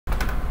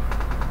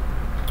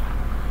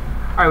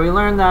Alright, we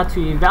learned that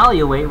to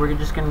evaluate, we're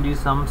just going to do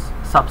some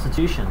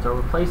substitutions or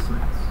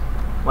replacements.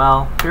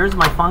 Well, here's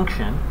my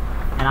function,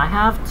 and I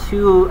have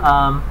two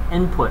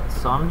inputs,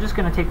 so I'm just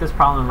going to take this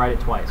problem and write it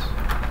twice.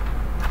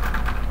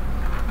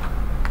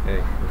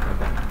 Okay.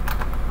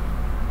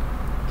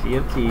 G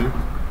of t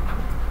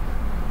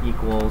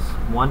equals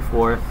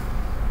 1/4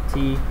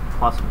 t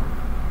plus 1.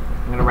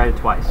 I'm going to write it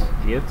twice.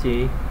 G of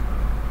t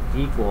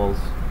equals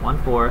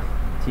 1/4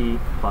 t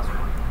plus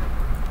 1.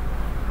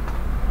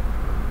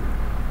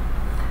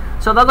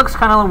 So that looks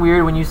kind of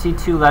weird when you see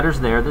two letters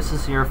there. This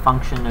is your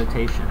function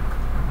notation.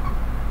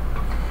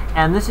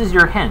 And this is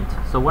your hint.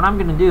 So what I'm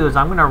going to do is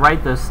I'm going to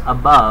write this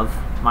above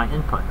my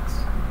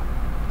inputs.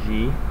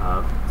 G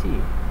of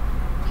t.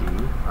 G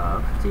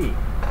of t.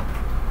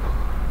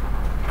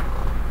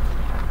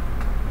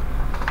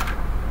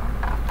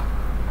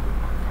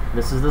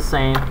 This is the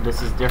same,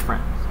 this is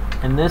different.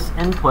 In this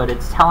input,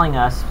 it's telling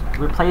us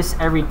replace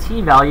every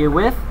t value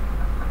with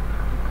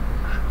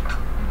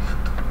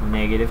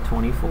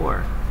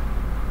 -24.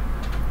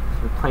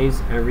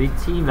 Replace every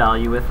t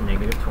value with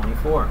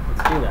 -24.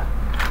 Let's do that.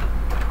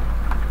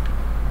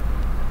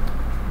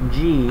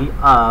 G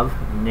of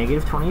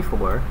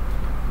 -24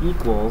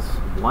 equals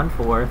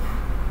 1/4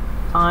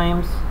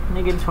 times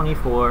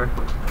 -24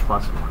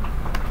 plus 1.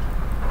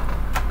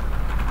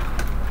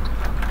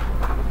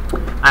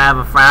 I have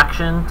a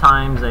fraction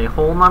times a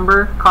whole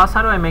number. Cos,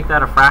 how do I make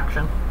that a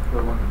fraction?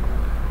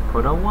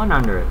 Put a 1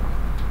 under it.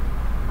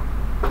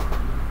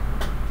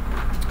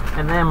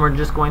 And then we're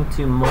just going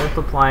to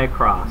multiply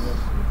across.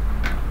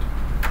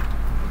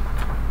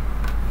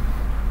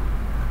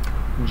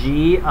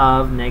 G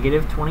of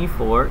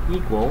 -24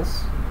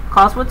 equals,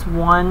 Cos, what's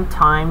 1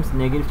 times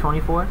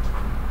 -24?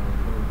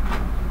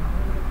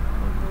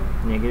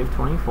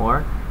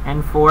 -24.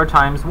 And 4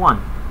 times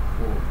 1?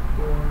 4.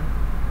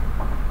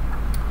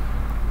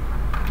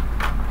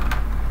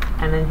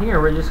 And then here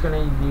we're just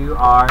going to do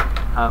our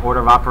order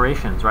of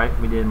operations, right?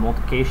 We did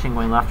multiplication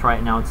going left,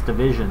 right, now it's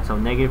division. So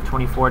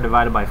 -24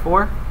 divided by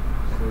 4?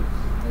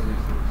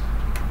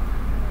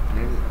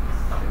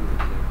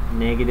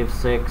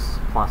 -6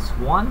 plus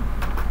 1.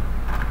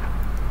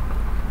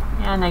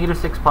 And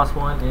 -6 plus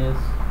 1 is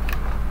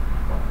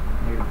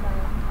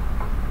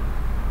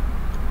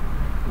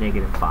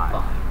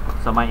 -5.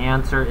 So my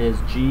answer is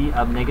G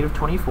of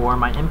 -24.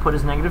 My input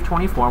is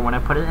 -24. When I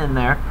put it in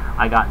there,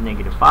 I got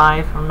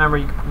 -5. Remember,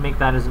 you can make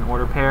that as an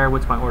order pair.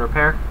 What's my order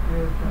pair?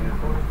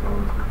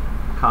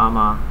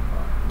 Comma,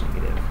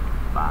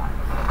 -5.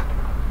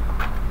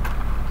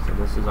 So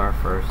this is our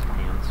first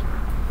answer.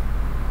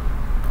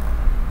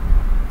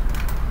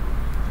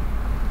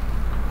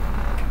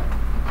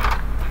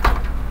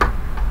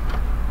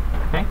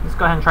 Okay, let's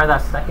go ahead and try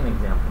that second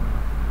example.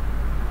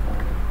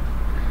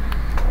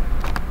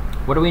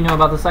 What do we know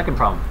about the second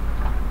problem?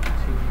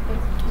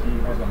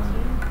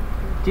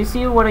 Do you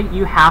see what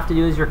you have to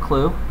do as your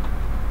clue?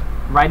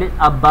 Write it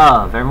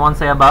above. Everyone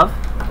say above.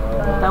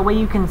 That way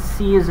you can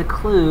see as a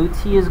clue,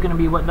 t is going to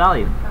be what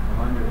value?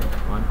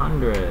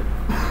 100.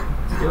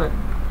 Let's do it.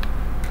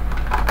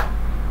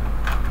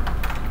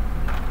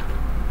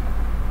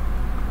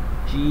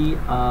 G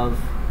of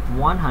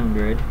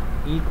 100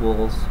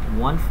 equals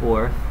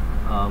 1/4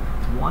 of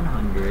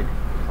 100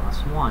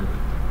 plus 1.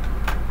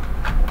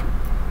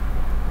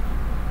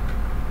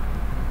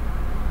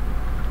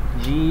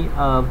 G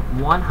of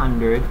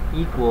 100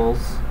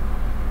 equals,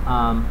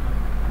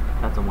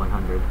 that's a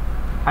 100.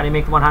 How do you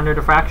make 100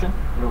 a fraction?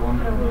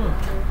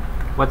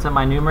 What's in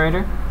my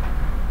numerator?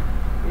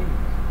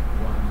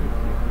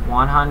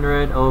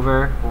 100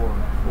 over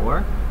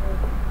 4.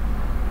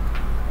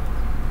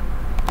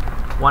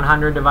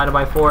 100 divided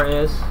by 4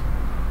 is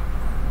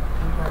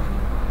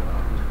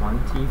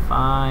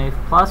 25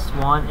 plus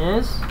 1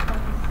 is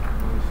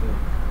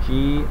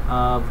G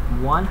of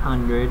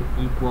 100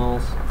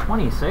 equals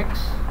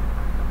 26.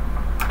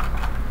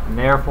 And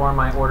therefore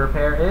my order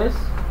pair is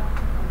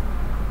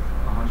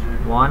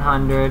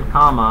 100,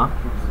 comma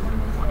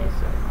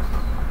 26.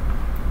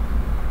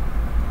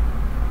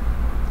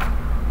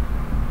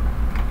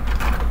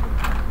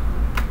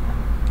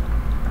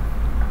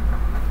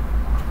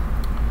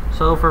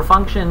 So for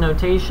function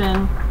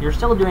notation, you're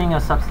still doing a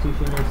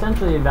substitution. You're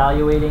essentially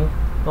evaluating.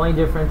 The only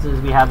difference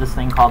is we have this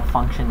thing called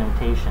function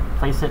notation.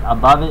 Place it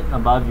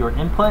above your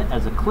input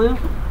as a clue,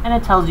 and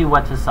it tells you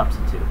what to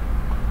substitute.